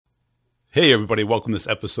Hey, everybody. Welcome to this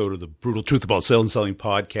episode of the Brutal Truth About Sales and Selling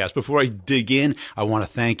podcast. Before I dig in, I want to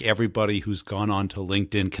thank everybody who's gone on to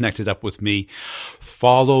LinkedIn, connected up with me,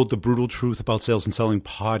 followed the Brutal Truth About Sales and Selling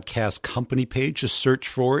podcast company page. Just search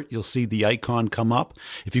for it. You'll see the icon come up.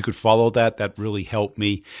 If you could follow that, that really helped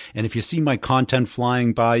me. And if you see my content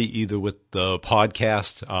flying by, either with the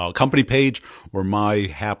podcast company page or my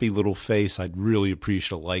happy little face, I'd really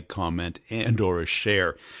appreciate a like, comment, and or a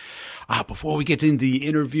share. Before we get into the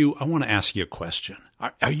interview, I want to ask you a question.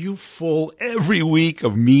 Are you full every week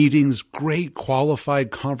of meetings, great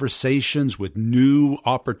qualified conversations with new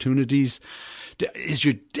opportunities? Is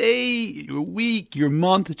your day, your week, your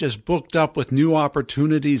month just booked up with new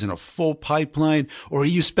opportunities and a full pipeline? Or are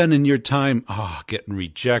you spending your time getting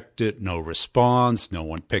rejected, no response, no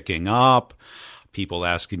one picking up, people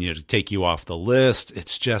asking you to take you off the list?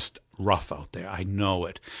 It's just rough out there. I know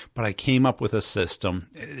it. But I came up with a system.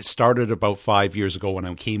 It started about 5 years ago when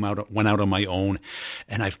I went out on my own,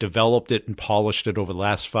 and I've developed it and polished it over the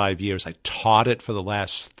last 5 years. I taught it for the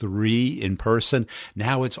last 3 in person.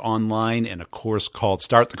 Now it's online in a course called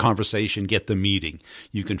Start the Conversation, Get the Meeting.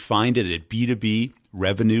 You can find it at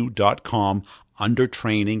b2brevenue.com under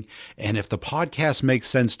training. And if the podcast makes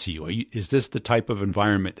sense to you, is this the type of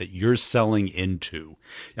environment that you're selling into?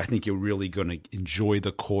 I think you're really going to enjoy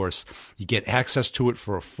the course. You get access to it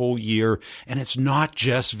for a full year, and it's not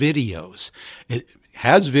just videos. It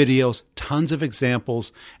has videos, tons of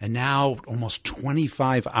examples, and now almost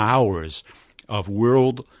 25 hours of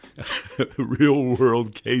real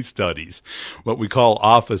world case studies, what we call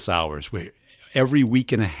office hours, where every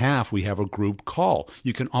week and a half, we have a group call.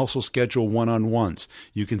 You can also schedule one-on-ones.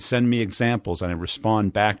 You can send me examples and I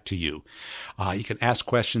respond back to you. You can ask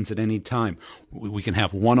questions at any time. We can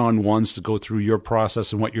have one-on-ones to go through your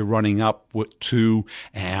process and what you're running up to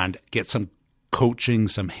and get some coaching,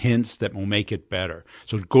 some hints that will make it better.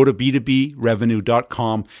 So go to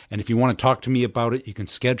b2brevenue.com, and if you want to talk to me about it, you can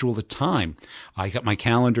schedule the time. I got my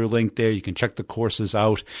calendar link there. You can check the courses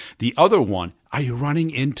out. The other one, are you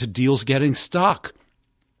running into deals getting stuck?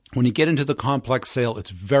 When you get into the complex sale, it's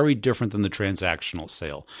very different than the transactional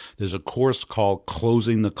sale. There's a course called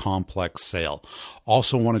Closing the Complex Sale.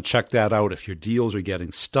 Also want to check that out if your deals are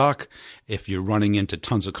getting stuck, if you're running into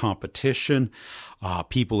tons of competition,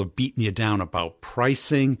 people are beating you down about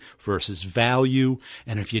pricing versus value,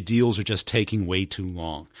 and if your deals are just taking way too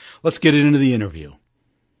long. Let's get into the interview.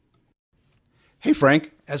 Hey,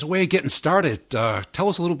 Frank, as a way of getting started, tell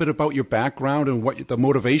us a little bit about your background and what the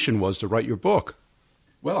motivation was to write your book.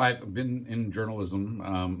 Well, I've been in journalism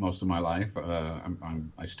most of my life.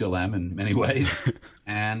 I still am in many ways.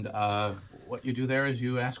 And what you do there is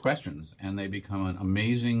you ask questions, and they become an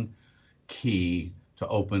amazing key to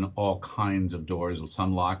open all kinds of doors,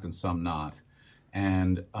 some locked and some not.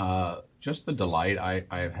 And just the delight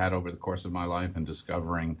I've had over the course of my life in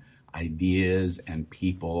discovering ideas and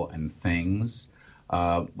people and things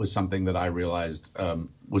was something that I realized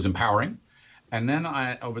was empowering. And then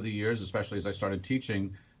over the years, especially as I started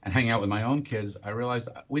teaching and hanging out with my own kids, I realized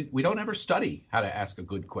we don't ever study how to ask a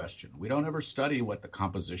good question. We don't ever study what the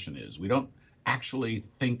composition is. We don't actually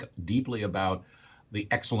think deeply about the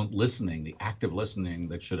excellent listening, the active listening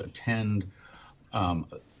that should attend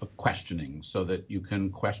questioning so that you can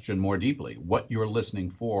question more deeply what you're listening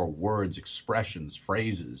for, words, expressions,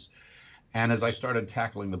 phrases. And as I started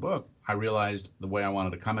tackling the book, I realized the way I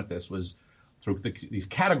wanted to come at this was through these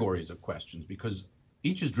categories of questions, because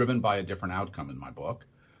each is driven by a different outcome in my book.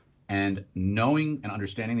 And knowing and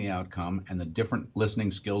understanding the outcome and the different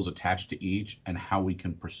listening skills attached to each and how we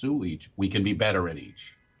can pursue each, we can be better at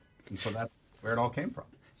each. And so that's where it all came from.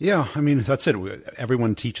 Yeah, I mean, that's it.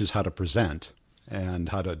 Everyone teaches how to present and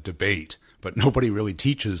how to debate, but nobody really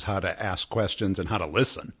teaches how to ask questions and how to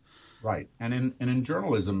listen. Right. And in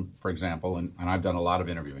journalism, for example, and I've done a lot of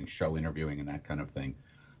interviewing, show interviewing and that kind of thing,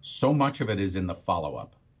 so much of it is in the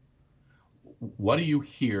follow-up. What do you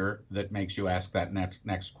hear that makes you ask that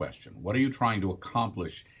next question? What are you trying to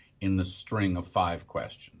accomplish in the string of 5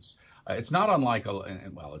 questions? It's not unlike,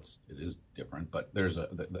 it is different, but there's a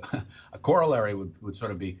corollary would sort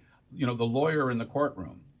of be, the lawyer in the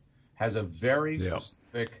courtroom has a very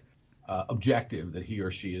specific objective that he or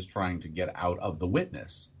she is trying to get out of the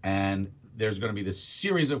witness. And there's going to be this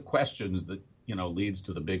series of questions that leads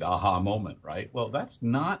to the big aha moment, right? Well, that's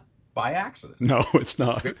not by accident. No, it's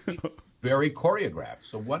not. Very choreographed.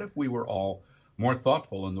 So what if we were all more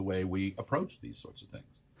thoughtful in the way we approach these sorts of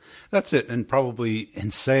things? That's it. And probably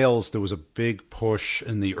in sales, there was a big push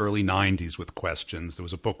in the early 90s with questions. There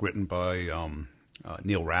was a book written by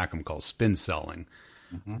Neil Rackham called Spin Selling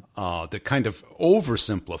that kind of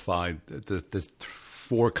oversimplified the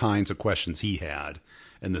 4 kinds of questions he had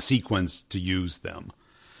and the sequence to use them.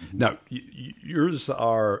 Now, yours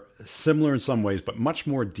are similar in some ways, but much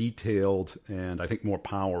more detailed and I think more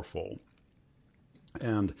powerful.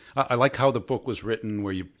 And I like how the book was written,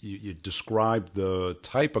 where you describe the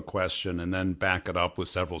type of question and then back it up with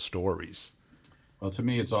several stories. Well, to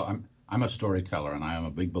me, it's all. I'm a storyteller, and I am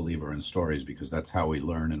a big believer in stories because that's how we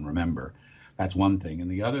learn and remember. That's one thing. And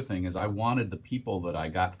the other thing is I wanted the people that I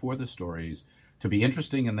got for the stories to be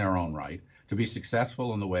interesting in their own right, to be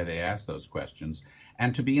successful in the way they ask those questions,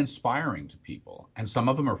 and to be inspiring to people. And some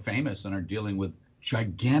of them are famous and are dealing with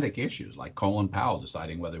gigantic issues, like Colin Powell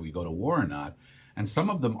deciding whether we go to war or not. And some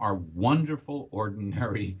of them are wonderful,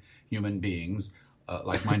 ordinary human beings,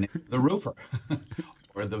 like my neighbor, the roofer,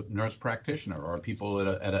 or the nurse practitioner, or people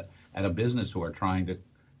at a business who are trying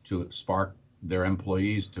to spark their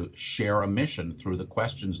employees to share a mission through the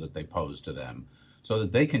questions that they pose to them, so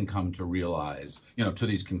that they can come to realize, to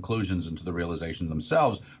these conclusions and to the realization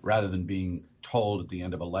themselves, rather than being told at the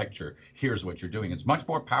end of a lecture, here's what you're doing. It's much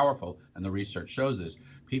more powerful, and the research shows this.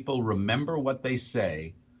 People remember what they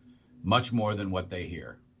say much more than what they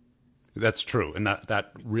hear. That's true, and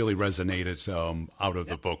that really resonated out of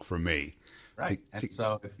the book for me. Right, and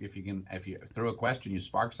so if you through a question you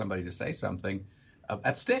spark somebody to say something,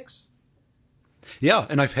 that sticks. Yeah,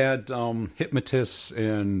 and I've had hypnotists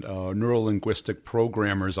and neurolinguistic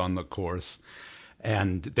programmers on the course,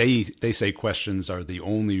 and they say questions are the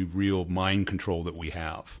only real mind control that we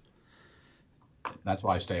have. That's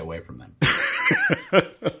why I stay away from them.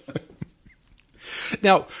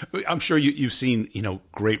 Now, I'm sure you've seen,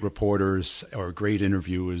 great reporters or great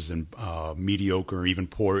interviewers and mediocre or even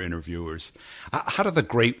poor interviewers. How do the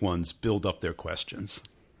great ones build up their questions?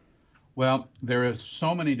 Well, there are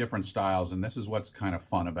so many different styles, and this is what's kind of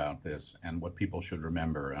fun about this and what people should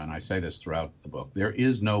remember. And I say this throughout the book. There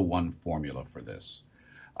is no one formula for this.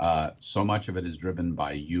 So much of it is driven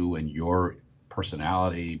by you and your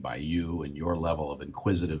personality, by you and your level of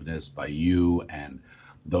inquisitiveness, by you and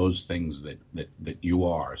those things that you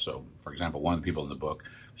are. So, for example, one of the people in the book,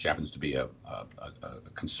 she happens to be a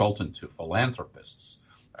consultant to philanthropists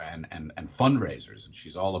and fundraisers, and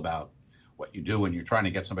she's all about what you do when you're trying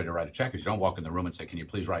to get somebody to write a check. Is you don't walk in the room and say, "Can you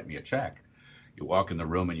please write me a check?" You walk in the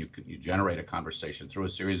room and you generate a conversation through a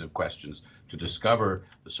series of questions to discover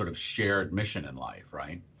the sort of shared mission in life,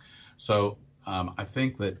 right? So I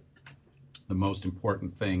think that the most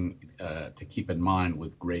important thing to keep in mind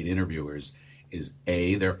with great interviewers is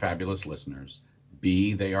A, they're fabulous listeners,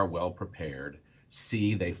 B, they are well prepared,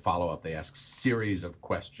 C, they follow up, they ask series of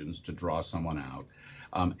questions to draw someone out,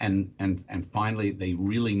 and finally, they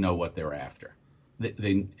really know what they're after.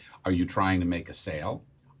 Are you trying to make a sale?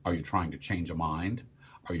 Are you trying to change a mind?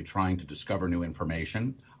 Are you trying to discover new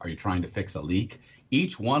information? Are you trying to fix a leak?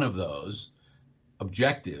 Each one of those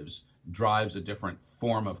objectives drives a different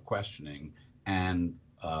form of questioning and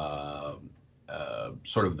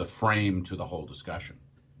sort of the frame to the whole discussion.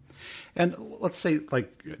 And let's say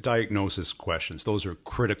like diagnosis questions, those are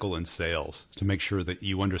critical in sales to make sure that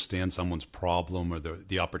you understand someone's problem or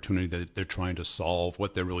the opportunity that they're trying to solve,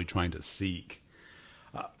 what they're really trying to seek.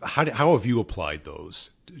 How have you applied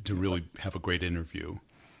those to really have a great interview?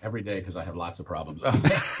 Every day, because I have lots of problems.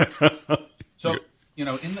 So, in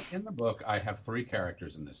the book, I have three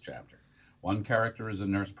characters in this chapter. One character is a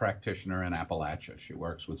nurse practitioner in Appalachia. She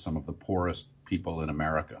works with some of the poorest people in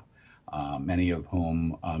America, many of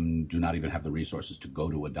whom do not even have the resources to go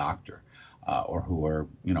to a doctor, or who are,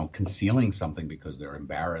 concealing something because they're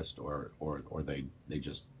embarrassed, or they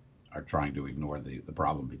just are trying to ignore the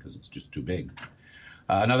problem because it's just too big.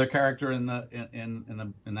 Another character in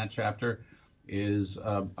that chapter is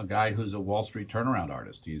a guy who's a Wall Street turnaround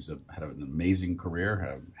artist. He's had an amazing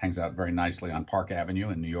career, hangs out very nicely on Park Avenue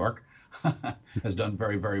in New York. Has done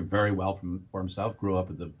very, very, very well for himself. Grew up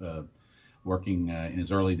at working in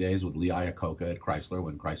his early days with Lee Iacocca at Chrysler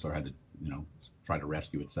when Chrysler had to, try to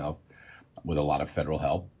rescue itself with a lot of federal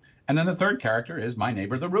help. And then the third character is my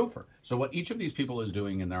neighbor, the roofer. So what each of these people is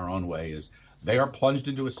doing in their own way is they are plunged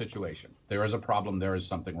into a situation. There is a problem. There is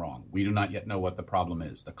something wrong. We do not yet know what the problem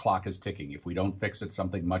is. The clock is ticking. If we don't fix it,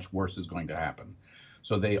 something much worse is going to happen.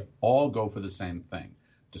 So they all go for the same thing.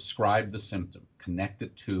 Describe the symptom, connect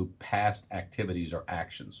it to past activities or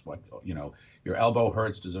actions. Your elbow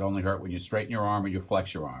hurts. Does it only hurt when you straighten your arm or you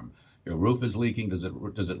flex your arm? Your roof is leaking. Does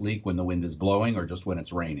it leak when the wind is blowing or just when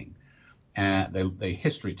it's raining? And they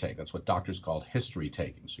history take. That's what doctors call history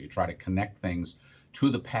taking. So you try to connect things to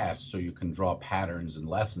the past so you can draw patterns and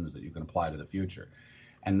lessons that you can apply to the future.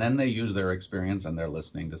 And then they use their experience and their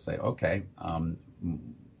listening to say, okay,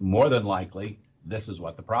 more than likely, this is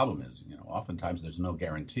what the problem is. Oftentimes there's no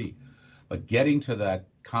guarantee, but getting to that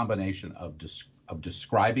combination of of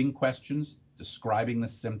describing questions, describing the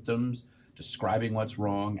symptoms, describing what's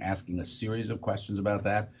wrong, asking a series of questions about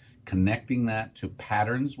that, connecting that to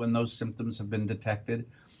patterns when those symptoms have been detected,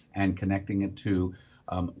 and connecting it to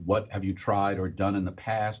what have you tried or done in the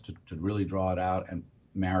past to really draw it out and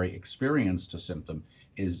marry experience to symptom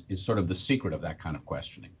is sort of the secret of that kind of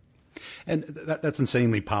questioning. And that's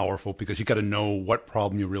insanely powerful, because you got to know what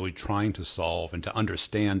problem you're really trying to solve and to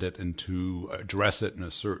understand it and to address it in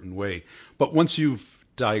a certain way. But once you've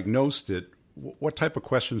diagnosed it, what type of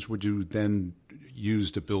questions would you then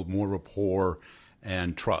use to build more rapport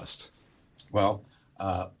and trust? Well,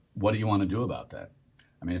 what do you want to do about that?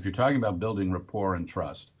 I mean, if you're talking about building rapport and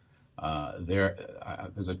trust,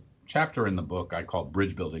 there's a chapter in the book I call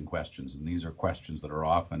bridge building questions, and these are questions that are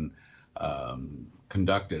often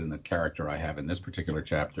conducted. And the character I have in this particular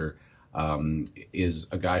chapter is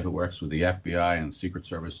a guy who works with the FBI and Secret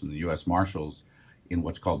Service and the U.S. Marshals in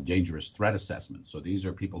what's called dangerous threat assessment. So these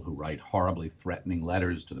are people who write horribly threatening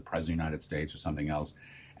letters to the President of the United States or something else.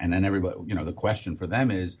 And then everybody, the question for them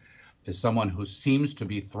is someone who seems to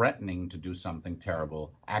be threatening to do something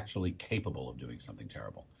terrible actually capable of doing something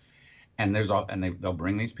terrible? And they'll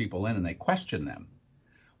bring these people in and they question them.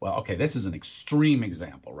 Well, okay, this is an extreme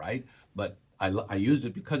example, right? But I used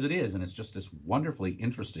it because it is, and it's just this wonderfully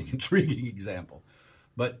interesting, intriguing example.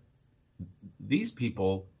 But these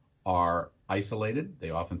people are isolated.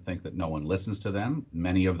 They often think that no one listens to them.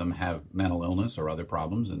 Many of them have mental illness or other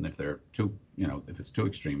problems, and if it's too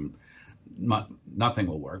extreme, nothing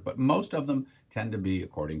will work. But most of them tend to be,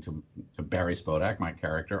 according to Barry Spodak, my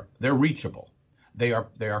character, they're reachable. They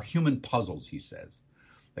are human puzzles, he says.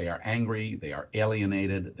 They are angry, they are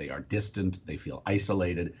alienated, they are distant, they feel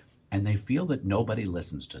isolated, and they feel that nobody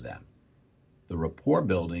listens to them. The rapport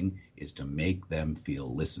building is to make them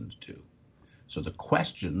feel listened to. So the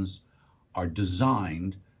questions are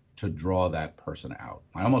designed to draw that person out.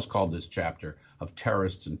 I almost called this chapter of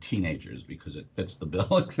terrorists and teenagers because it fits the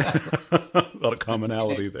bill exactly. A lot of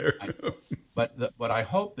commonality there. But what I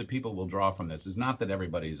hope that people will draw from this is not that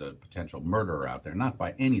everybody's a potential murderer out there, not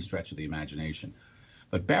by any stretch of the imagination.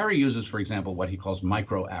 But Barry uses, for example, what he calls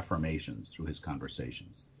micro-affirmations through his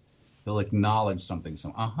conversations. He'll acknowledge something,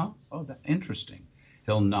 oh, that's interesting.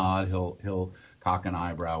 He'll nod, he'll cock an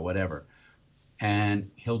eyebrow, whatever. And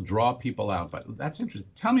he'll draw people out. But that's interesting.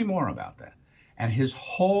 Tell me more about that. And his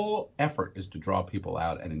whole effort is to draw people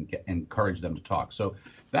out and encourage them to talk. So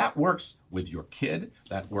that works with your kid.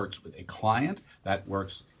 That works with a client. That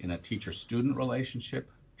works in a teacher-student relationship.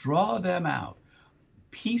 Draw them out.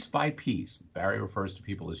 Piece by piece. Barry refers to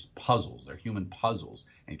people as puzzles. They're human puzzles.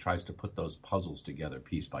 And he tries to put those puzzles together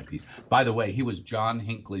piece by piece. By the way, he was John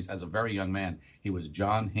Hinckley's, as a very young man, he was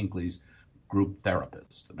John Hinckley's group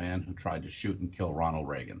therapist, the man who tried to shoot and kill Ronald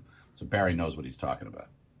Reagan. So Barry knows what he's talking about.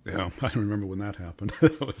 Yeah, I remember when that happened.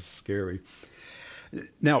 That was scary.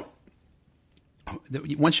 Now,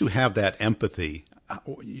 once you have that empathy,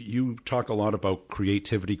 you talk a lot about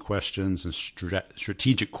creativity questions and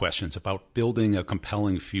strategic questions about building a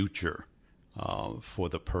compelling future for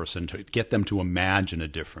the person, to get them to imagine a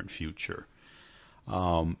different future.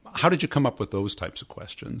 How did you come up with those types of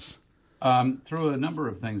questions? Through a number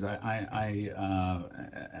of things. I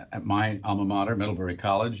at my alma mater, Middlebury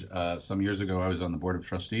College, some years ago, I was on the board of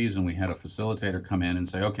trustees, and we had a facilitator come in and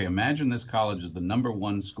say, okay, imagine this college is the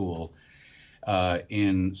 #1 school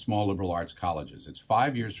in small liberal arts colleges. It's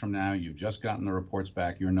 5 years from now. You've just gotten the reports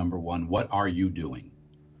back. You're #1. What are you doing?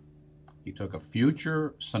 He took a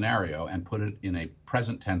future scenario and put it in a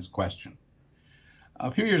present tense question. A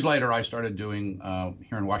few years later, I started doing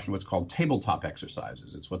here in Washington what's called tabletop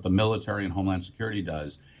exercises. It's what the military and Homeland Security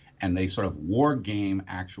does, and they sort of war game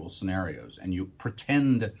actual scenarios, and you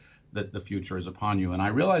pretend that the future is upon you. And I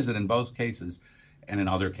realized that in both cases, and in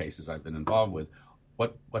other cases I've been involved with,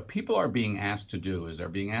 what people are being asked to do is they're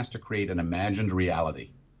being asked to create an imagined reality,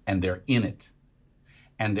 and they're in it,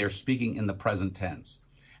 and they're speaking in the present tense.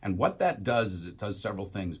 And what that does is it does several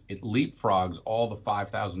things. It leapfrogs all the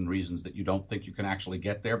 5,000 reasons that you don't think you can actually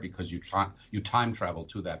get there because you time travel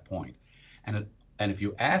to that point. And if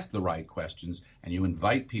you ask the right questions and you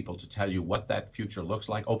invite people to tell you what that future looks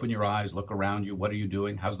like, open your eyes, look around you. What are you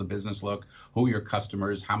doing? How's the business look? Who are your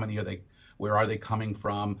customers? How many are they? Where are they coming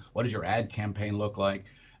from? What does your ad campaign look like?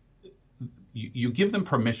 You give them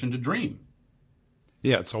permission to dream.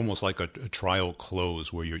 Yeah, it's almost like a trial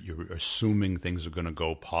close where you're assuming things are going to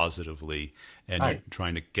go positively, and right. You're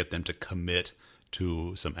trying to get them to commit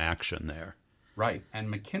to some action there. Right.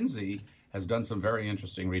 And McKinsey has done some very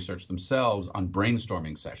interesting research themselves on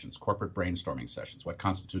brainstorming sessions, corporate brainstorming sessions, what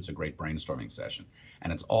constitutes a great brainstorming session.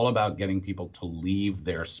 And it's all about getting people to leave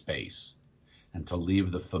their space and to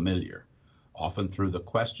leave the familiar. often through the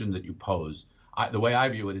question that you pose. The way I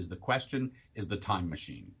view it is the question is the time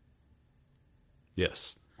machine.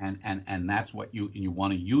 Yes. And that's what you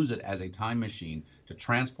want to use it as a time machine to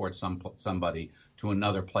transport somebody to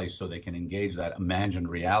another place so they can engage that imagined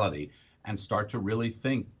reality and start to really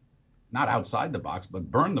think, not outside the box, but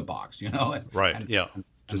burn the box, Right. And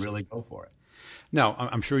really go for it. Now,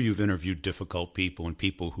 I'm sure you've interviewed difficult people and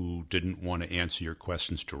people who didn't want to answer your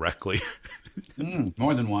questions directly.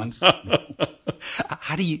 More than once.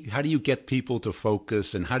 How do you get people to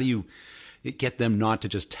focus, and how do you get them not to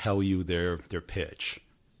just tell you their pitch?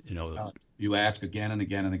 You ask again and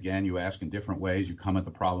again and again. You ask in different ways. You come at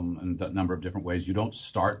the problem in a number of different ways. You don't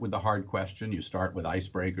start with the hard question. You start with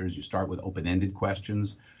icebreakers. You start with open-ended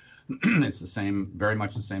questions. It's the same, very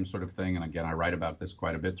much the same sort of thing. And again, I write about this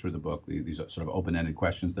quite a bit through the book. These are sort of open-ended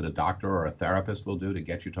questions that a doctor or a therapist will do to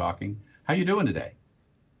get you talking. How you doing today?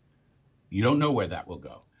 You don't know where that will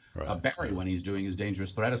go. Right. Barry, when he's doing his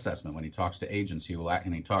dangerous threat assessment, when he talks to agents, he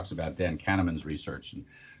talks about Dan Kahneman's research and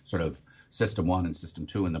sort of system 1 and system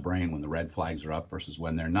 2 in the brain when the red flags are up versus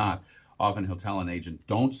when they're not. Often he'll tell an agent,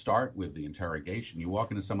 don't start with the interrogation. You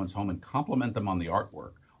walk into someone's home and compliment them on the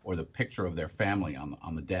artwork or the picture of their family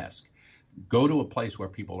on the desk. Go to a place where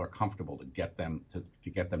people are comfortable to get them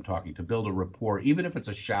talking, to build a rapport, even if it's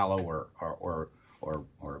a shallow or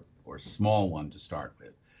small one to start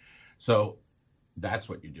with. So that's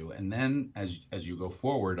what you do. And then as you go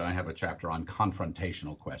forward, I have a chapter on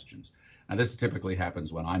confrontational questions. Now, this typically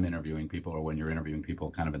happens when I'm interviewing people or when you're interviewing people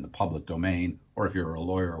kind of in the public domain, or if you're a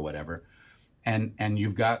lawyer or whatever. And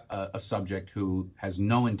you've got a subject who has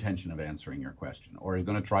no intention of answering your question or is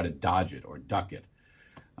going to try to dodge it or duck it.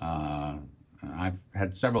 I've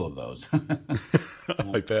had several of those.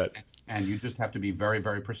 I bet. And you just have to be very,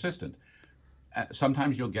 very persistent.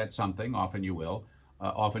 Sometimes you'll get something. Often you will.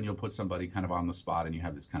 Often you'll put somebody kind of on the spot and you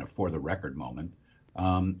have this kind of for the record moment.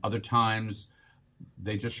 Other times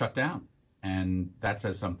they just shut down. And that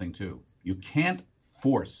says something too. You can't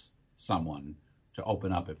force someone to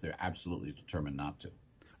open up if they're absolutely determined not to.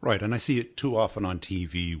 Right, and I see it too often on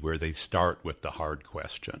TV where they start with the hard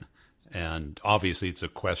question. And obviously it's a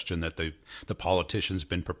question that the politician's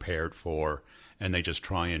been prepared for, and they just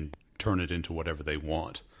try and turn it into whatever they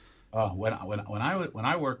want. When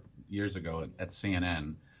I worked years ago at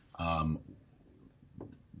CNN,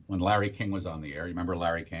 when Larry King was on the air, you remember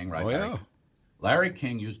Larry King, right? Oh, yeah. Larry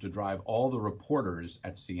King used to drive all the reporters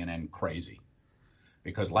at CNN crazy.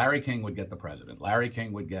 Because Larry King would get the president. Larry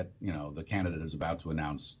King would get, the candidate is about to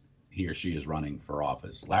announce he or she is running for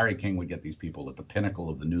office. Larry King would get these people at the pinnacle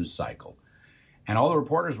of the news cycle. And all the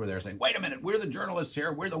reporters were there saying, wait a minute, we're the journalists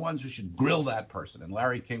here. We're the ones who should grill that person. And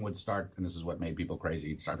Larry King would start, and this is what made people crazy,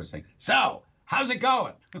 he'd start by saying, so, how's it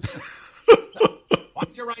going? Why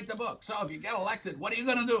don't you write the book? So, if you get elected, what are you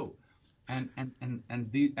going to do?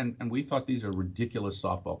 And we thought these are ridiculous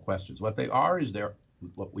softball questions. What they are is they're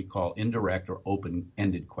what we call indirect or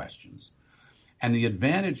open-ended questions. And the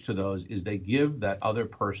advantage to those is they give that other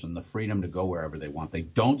person the freedom to go wherever they want. They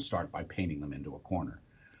don't start by painting them into a corner.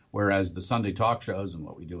 Whereas the Sunday talk shows and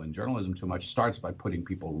what we do in journalism too much starts by putting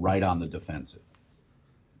people right on the defensive.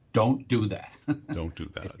 Don't do that. Don't do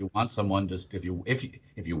that. If you want someone to, if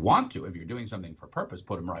you want to, if you're doing something for purpose,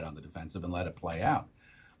 put them right on the defensive and let it play out.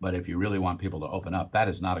 But if you really want people to open up, that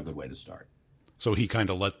is not a good way to start. So he kind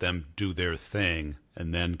of let them do their thing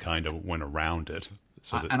and then kind of went around it.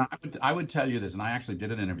 So that... And I would tell you this, and I actually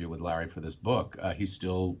did an interview with Larry for this book. He's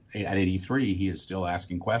still, at 83, he is still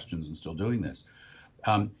asking questions and still doing this.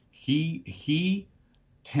 He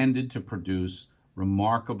tended to produce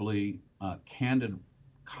remarkably candid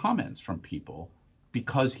comments from people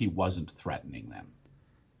because he wasn't threatening them.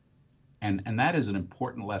 And that is an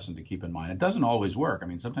important lesson to keep in mind. It doesn't always work. I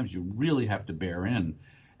mean, sometimes you really have to bear in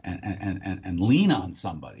and lean on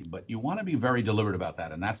somebody, but you want to be very deliberate about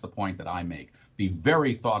that. And that's the point that I make. Be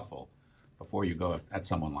very thoughtful before you go at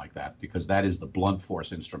someone like that, because that is the blunt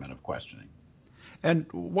force instrument of questioning. And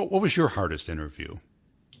what was your hardest interview?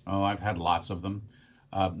 Oh, I've had lots of them.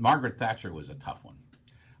 Margaret Thatcher was a tough one,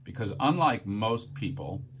 because unlike most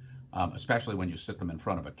people, especially when you sit them in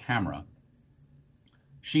front of a camera,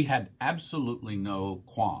 she had absolutely no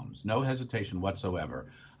qualms, no hesitation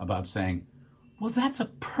whatsoever about saying, well, that's a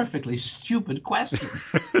perfectly stupid question.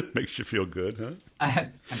 Makes you feel good, huh?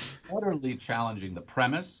 And utterly challenging the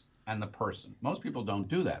premise and the person. Most people don't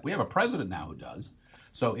do that. We have a president now who does.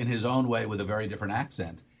 So in his own way, with a very different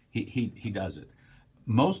accent, he does it.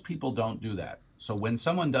 Most people don't do that. So when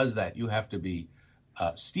someone does that, you have to be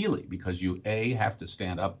steely, because you, A, have to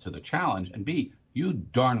stand up to the challenge, and B, you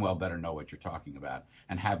darn well better know what you're talking about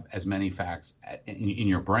and have as many facts in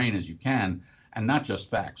your brain as you can, and not just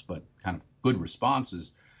facts, but kind of good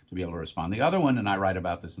responses to be able to respond. The other one, and I write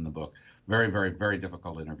about this in the book, very, very, very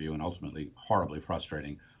difficult interview and ultimately horribly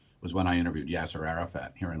frustrating, was when I interviewed Yasser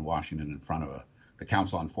Arafat here in Washington in front of the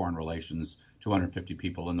Council on Foreign Relations, 250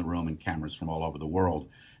 people in the room and cameras from all over the world.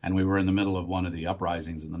 And we were in the middle of one of the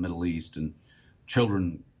uprisings in the Middle East, and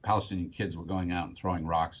children, Palestinian kids, were going out and throwing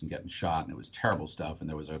rocks and getting shot, and it was terrible stuff. And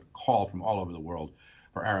there was a call from all over the world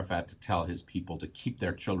for Arafat to tell his people to keep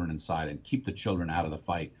their children inside and keep the children out of the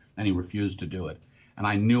fight, and he refused to do it. And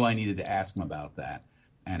I knew I needed to ask him about that,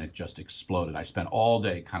 and it just exploded. I spent all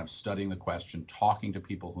day kind of studying the question, talking to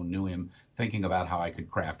people who knew him, thinking about how I could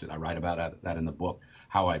craft it. I write about that in the book,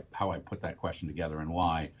 how I put that question together and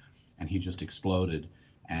why, and he just exploded.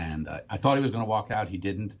 And I thought he was going to walk out. He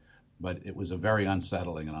didn't, but it was a very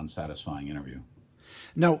unsettling and unsatisfying interview.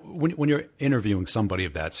 Now, when you're interviewing somebody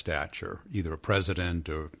of that stature, either a president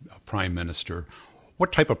or a prime minister,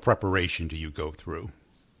 what type of preparation do you go through?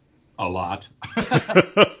 A lot.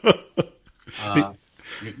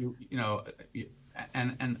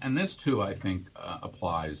 And this too, I think,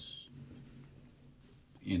 applies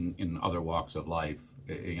in other walks of life.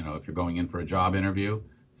 You know, if you're going in for a job interview,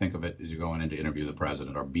 think of it as you're going in to interview the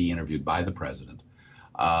president or be interviewed by the president.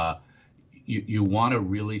 You want to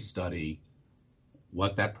really study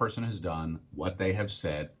what that person has done, what they have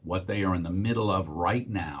said, what they are in the middle of right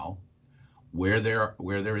now, where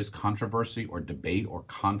there is controversy or debate or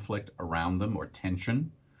conflict around them or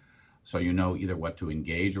tension, so you know either what to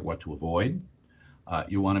engage or what to avoid.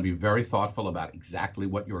 You want to be very thoughtful about exactly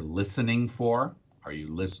what you're listening for. Are you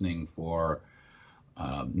listening for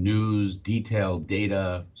news, detail,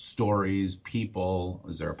 data, stories, people?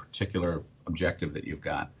 Is there a particular objective that you've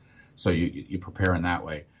got? So you prepare in that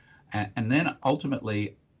way. And then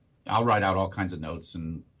ultimately, I'll write out all kinds of notes,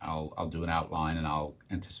 and I'll do an outline, and I'll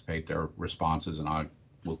anticipate their responses, and I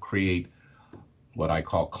will create what I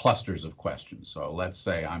call clusters of questions. So let's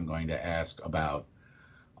say I'm going to ask about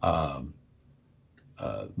the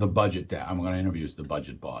budget. I'm going to interview the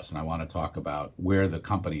budget boss, and I want to talk about where the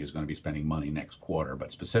company is going to be spending money next quarter.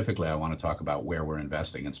 But specifically, I want to talk about where we're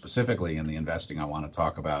investing, and specifically in the investing, I want to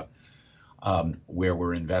talk about where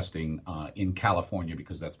we're investing in California,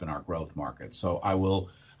 because that's been our growth market. So I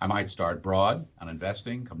might start broad on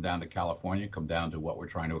investing, come down to California, come down to what we're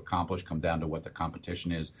trying to accomplish, come down to what the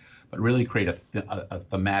competition is, but really create a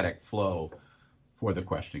thematic flow for the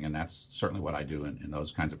questioning. And that's certainly what I do in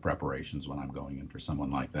those kinds of preparations when I'm going in for someone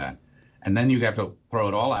like that. And then you have to throw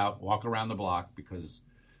it all out, walk around the block, because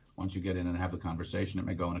once you get in and have the conversation, it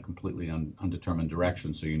may go in a completely undetermined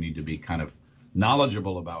direction. So you need to be kind of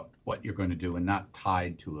knowledgeable about what you're going to do and not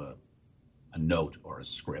tied to a note or a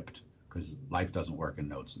script, because life doesn't work in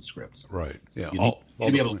notes and scripts. Right. Yeah. You need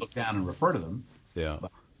to be able to look down and refer to them. Yeah.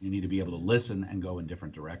 But you need to be able to listen and go in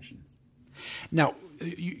different directions. Now,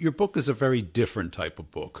 your book is a very different type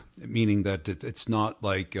of book, meaning that it's not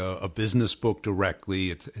like a business book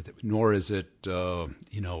directly, nor is it,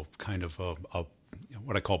 kind of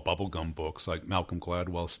what I call bubblegum books like Malcolm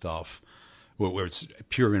Gladwell stuff, where it's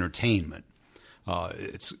pure entertainment.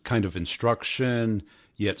 It's kind of instruction,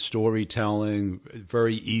 yet storytelling,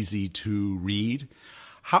 very easy to read.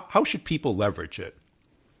 How should people leverage it?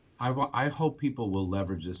 I hope people will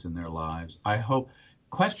leverage this in their lives. I hope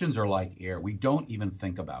questions are like air. We don't even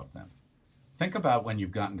think about them. Think about when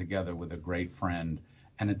you've gotten together with a great friend,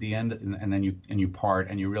 and at the end, and then you part,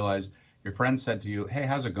 and you realize your friend said to you, "Hey,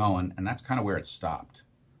 how's it going?" And that's kind of where it stopped.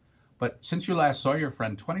 But since you last saw your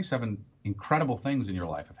friend, 27 incredible things in your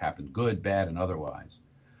life have happened, good, bad, and otherwise.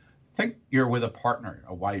 Think you're with a partner,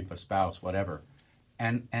 a wife, a spouse, whatever.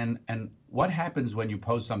 And what happens when you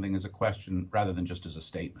pose something as a question rather than just as a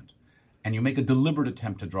statement? And you make a deliberate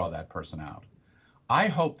attempt to draw that person out. I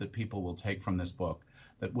hope that people will take from this book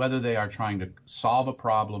that whether they are trying to solve a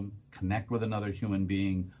problem, connect with another human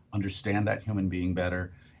being, understand that human being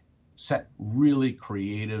better, set really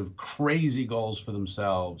creative, crazy goals for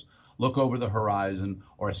themselves, look over the horizon,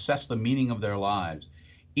 or assess the meaning of their lives.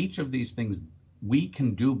 Each of these things we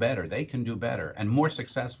can do better, they can do better, and more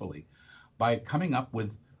successfully by coming up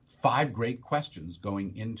with 5 great questions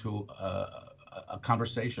going into a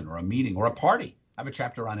conversation or a meeting or a party. I have a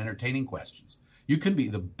chapter on entertaining questions. You can be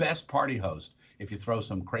the best party host if you throw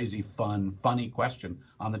some crazy, funny question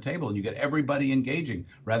on the table and you get everybody engaging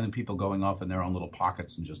rather than people going off in their own little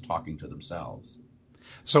pockets and just talking to themselves.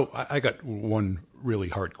 So I got one really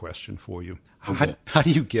hard question for you. How do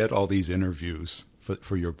you get all these interviews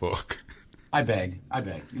for your book? I beg,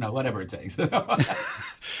 whatever it takes.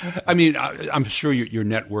 I mean, I'm sure your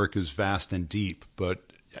network is vast and deep, but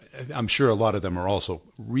I'm sure a lot of them are also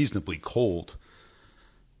reasonably cold.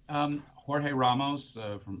 Jorge Ramos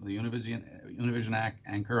from the Univision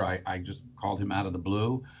anchor, I just called him out of the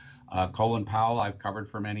blue. Colin Powell, I've covered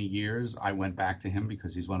for many years. I went back to him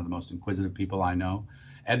because he's one of the most inquisitive people I know.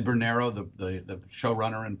 Ed Bernero, the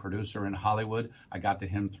showrunner and producer in Hollywood, I got to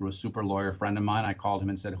him through a super lawyer friend of mine. I called him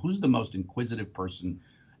and said, who's the most inquisitive person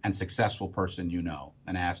and successful person you know?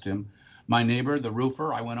 And asked him. My neighbor, the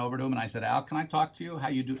roofer, I went over to him and I said, Al, can I talk to you? How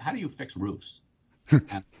do you fix roofs?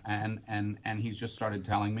 and he's just started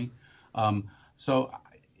telling me. So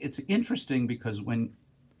it's interesting because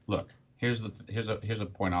here's a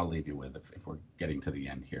point I'll leave you with if we're getting to the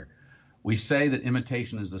end here. We say that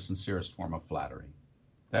imitation is the sincerest form of flattery.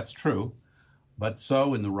 That's true, but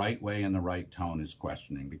so in the right way and the right tone is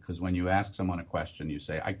questioning, because when you ask someone a question, you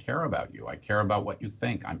say, I care about you. I care about what you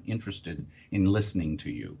think. I'm interested in listening to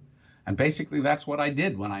you. And basically that's what I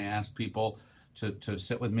did when I asked people to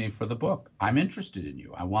sit with me for the book. I'm interested in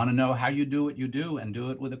you. I want to know how you do what you do, and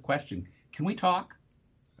do it with a question. Can we talk?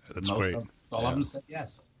 That's great. All of them said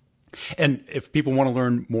yes. And if people want to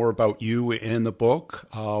learn more about you and the book,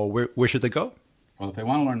 where should they go? Well, if they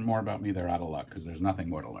want to learn more about me, they're out of luck because there's nothing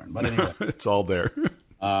more to learn. But anyway. It's all there.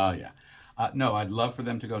 Yeah. No, I'd love for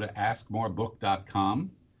them to go to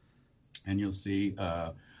askmorebook.com, and you'll see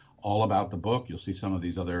all about the book. You'll see some of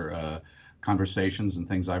these other conversations and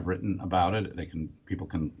things I've written about it. People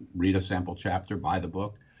can read a sample chapter, buy the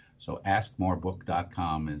book. So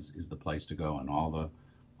askmorebook.com is the place to go, and all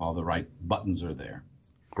the right buttons are there.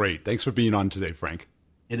 Great. Thanks for being on today, Frank.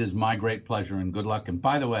 It is my great pleasure, and good luck. And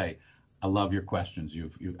by the way, I love your questions.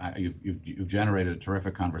 You've generated a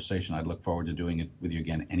terrific conversation. I'd look forward to doing it with you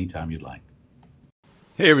again anytime you'd like.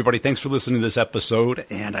 Hey, everybody. Thanks for listening to this episode.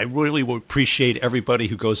 And I really would appreciate everybody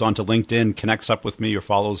who goes onto LinkedIn, connects up with me, or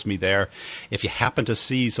follows me there. If you happen to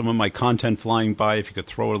see some of my content flying by, if you could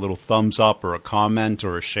throw a little thumbs up or a comment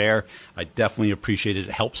or a share, I definitely appreciate it.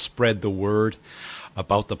 It helps spread the word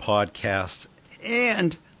about the podcast.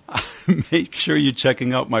 And make sure you're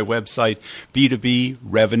checking out my website,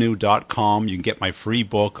 b2brevenue.com. You can get my free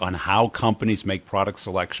book on how companies make product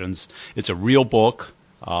selections. It's a real book.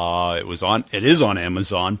 It is on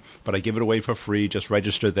Amazon, but I give it away for free. Just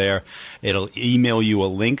register there. It'll email you a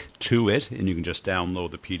link to it, and you can just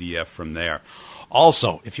download the PDF from there.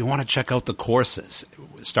 Also, if you want to check out the courses,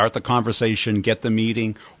 start the conversation, get the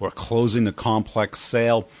meeting, or closing the complex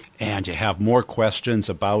sale, and you have more questions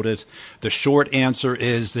about it, the short answer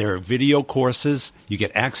is there are video courses. You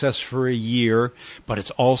get access for a year, but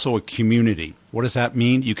it's also a community. What does that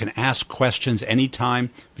mean? You can ask questions anytime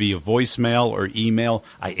via voicemail or email.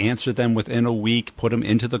 I answer them within a week, put them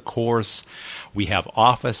into the course. We have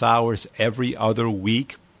office hours every other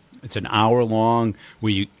week. It's an hour long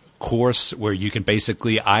course where you can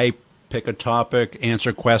I pick a topic,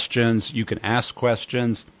 answer questions, you can ask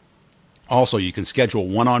questions. Also, you can schedule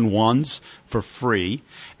one-on-ones for free,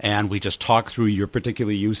 and we just talk through your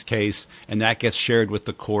particular use case, and that gets shared with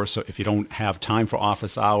the course. So if you don't have time for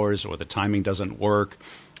office hours, or the timing doesn't work,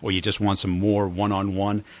 or you just want some more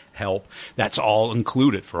one-on-one help, that's all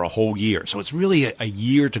included for a whole year. So it's really a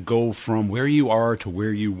year to go from where you are to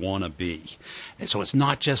where you want to be. And so it's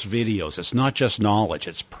not just videos. It's not just knowledge.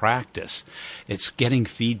 It's practice. It's getting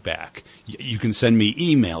feedback. You can send me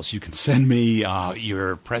emails. You can send me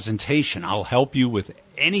your presentation. I'll help you with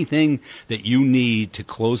anything that you need to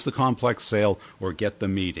close the complex sale or get the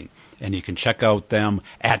meeting. And you can check out them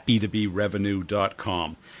at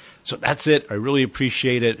b2brevenue.com. So that's it. I really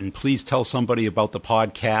appreciate it. And please tell somebody about the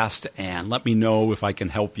podcast and let me know if I can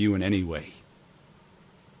help you in any way.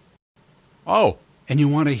 Oh, and you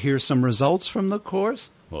want to hear some results from the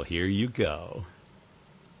course? Well, here you go.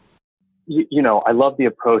 I love the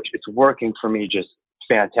approach. It's working for me just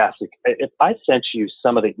fantastic. If I sent you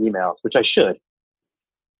some of the emails, which I should,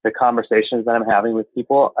 the conversations that I'm having with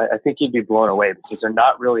people, I think you'd be blown away because they're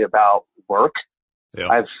not really about work. Yeah.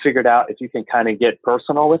 I've figured out if you can kind of get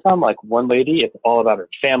personal with them, like one lady, it's all about her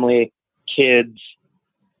family, kids.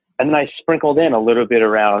 And then I sprinkled in a little bit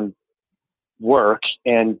around work,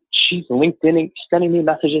 and she's LinkedIn, sending me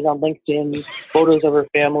messages on LinkedIn, photos of her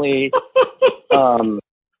family. No,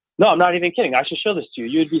 I'm not even kidding. I should show this to you.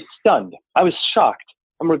 You'd be stunned. I was shocked.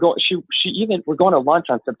 And we're going to lunch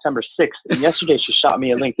on September 6th. And yesterday she shot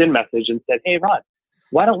me a LinkedIn message and said, "Hey, Ron,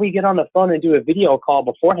 why don't we get on the phone and do a video call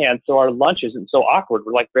beforehand so our lunch isn't so awkward?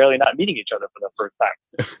 We're like barely not meeting each other for the first time."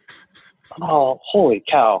 Oh, holy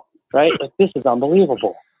cow, right? Like, this is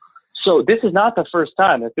unbelievable. So this is not the first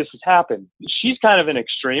time that this has happened. She's kind of an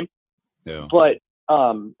extreme, but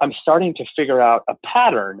I'm starting to figure out a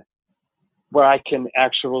pattern where I can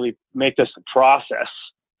actually make this a process,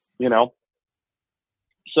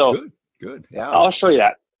 So good. Yeah. I'll show you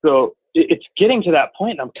that. So it's getting to that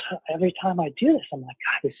point. And every time I do this, I'm like,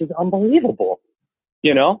 God, this is unbelievable,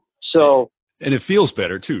 you know? So, and it feels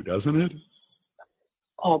better too, doesn't it?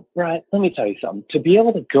 Oh, Brian, let me tell you something. To be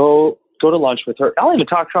able to go to lunch with her, I'll even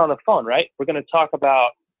talk to her on the phone, right? We're going to talk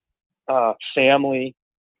about family,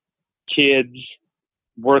 kids,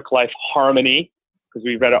 work-life harmony, because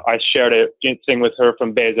I shared a thing with her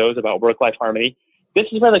from Bezos about work-life harmony. This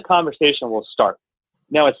is where the conversation will start.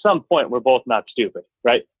 Now, at some point, we're both not stupid,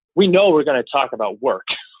 right? We know we're going to talk about work.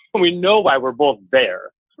 We know why we're both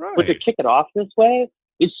there. Right. But to kick it off this way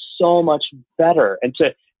is so much better. And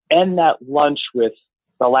to end that lunch with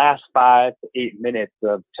the last 5 to 8 minutes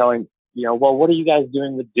of telling, well, what are you guys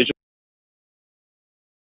doing with digital